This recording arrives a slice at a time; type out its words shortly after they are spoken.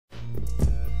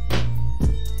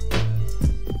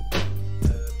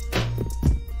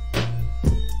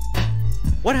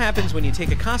What happens when you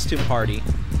take a costume party,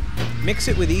 mix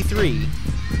it with E3,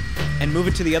 and move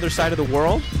it to the other side of the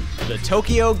world? The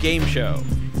Tokyo Game Show.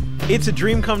 It's a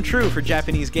dream come true for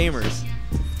Japanese gamers,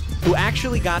 who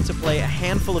actually got to play a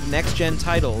handful of next-gen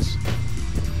titles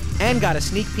and got a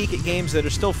sneak peek at games that are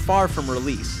still far from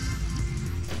release.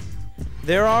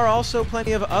 There are also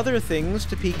plenty of other things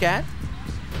to peek at.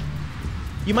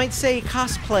 You might say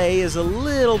cosplay is a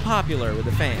little popular with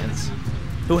the fans,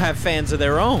 who have fans of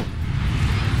their own.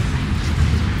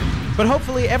 But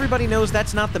hopefully everybody knows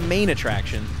that's not the main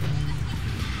attraction.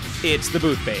 It's the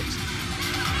booth babes.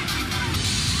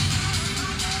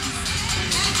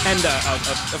 And,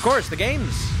 of course, the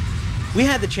games. We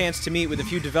had the chance to meet with a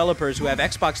few developers who have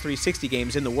Xbox 360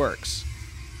 games in the works.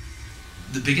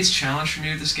 The biggest challenge for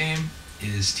me with this game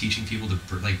is teaching people to,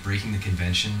 breaking the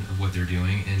convention of what they're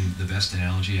doing, and the best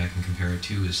analogy I can compare it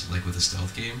to is, with a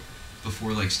stealth game.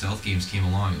 Before, stealth games came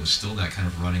along, it was still that kind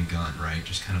of run and gun, right?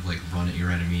 Just kind of, run at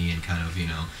your enemy and kind of,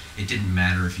 it didn't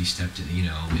matter if you stepped, into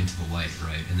the light,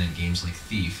 right? And then games like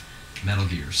Thief, Metal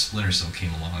Gear, Splinter Cell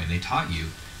came along, and they taught you,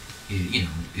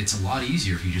 it's a lot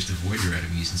easier if you just avoid your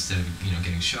enemies instead of,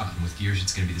 getting shot. And with Gears,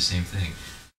 it's going to be the same thing.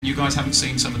 You guys haven't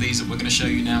seen some of these that we're going to show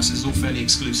you now, so this is all fairly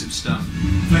exclusive stuff.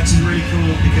 Flex is really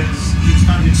cool because he was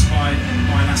kind of inspired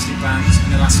by elastic bands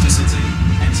and elasticity,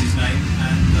 hence his name,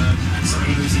 and some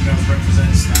of the moves he does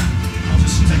represents that. I'll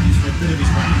just take you through a bit of his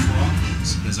repertoire.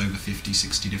 There's over 50,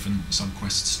 60 different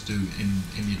sub-quests to do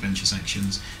in the adventure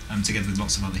sections, together with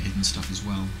lots of other hidden stuff as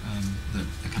well, that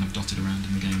are kind of dotted around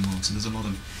in the game world. So there's a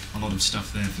lot of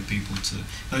stuff there for people to,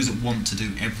 those that want to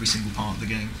do every single part of the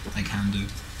game, they can do.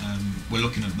 We're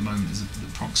looking at the moment as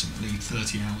approximately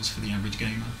 30 hours for the average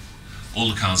gamer. All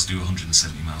the cars do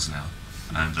 170 miles an hour.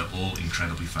 And they're all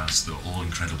incredibly fast, they're all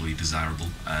incredibly desirable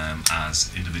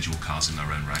as individual cars in their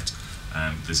own right.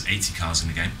 There's 80 cars in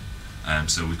the game,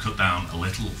 so we cut down a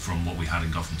little from what we had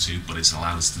in Gotham 2, but it's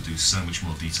allowed us to do so much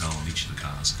more detail on each of the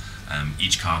cars.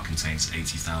 Each car contains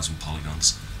 80,000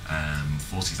 polygons,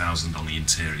 40,000 on the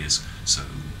interiors, so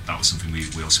that was something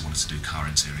we also wanted to do, car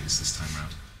interiors this time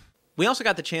around. We also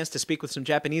got the chance to speak with some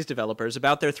Japanese developers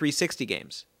about their 360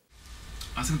 games.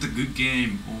 I think the good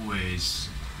game always,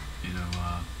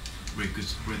 very good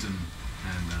rhythm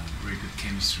and very good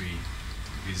chemistry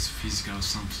with physical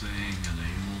something and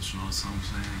emotional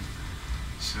something.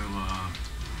 So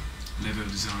level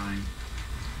design.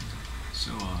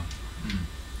 So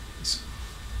it's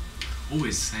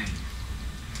always same.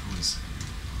 Always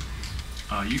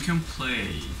same. You can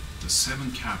play the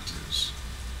 7 characters.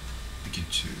 You can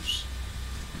choose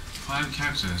 5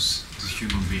 characters as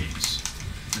human beings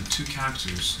and 2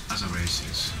 characters as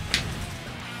races.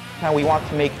 Now we want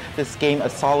to make this game a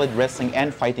solid wrestling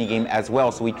and fighting game as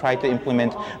well, so we try to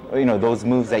implement, those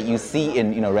moves that you see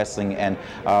in, wrestling and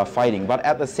fighting. But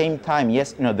at the same time,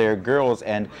 yes, they're girls,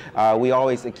 and we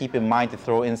always keep in mind to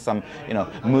throw in some,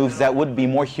 moves that would be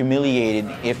more humiliated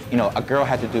if, a girl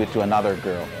had to do it to another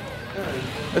girl.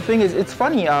 The thing is, it's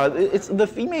funny. It's the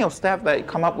female staff that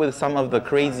come up with some of the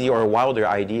crazy or wilder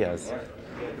ideas.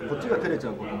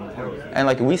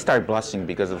 And we start blushing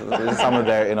because of some of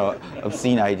their,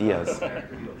 obscene ideas.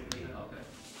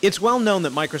 It's well known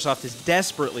that Microsoft is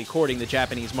desperately courting the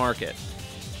Japanese market,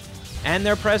 and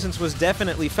their presence was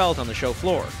definitely felt on the show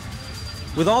floor.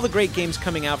 With all the great games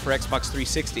coming out for Xbox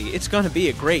 360, it's going to be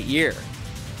a great year.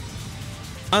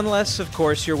 Unless, of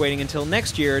course, you're waiting until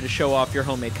next year to show off your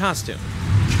homemade costume.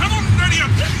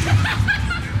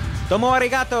 Domo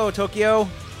arigato, Tokyo.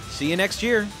 See you next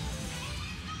year.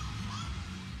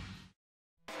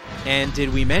 And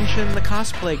did we mention the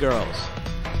cosplay girls?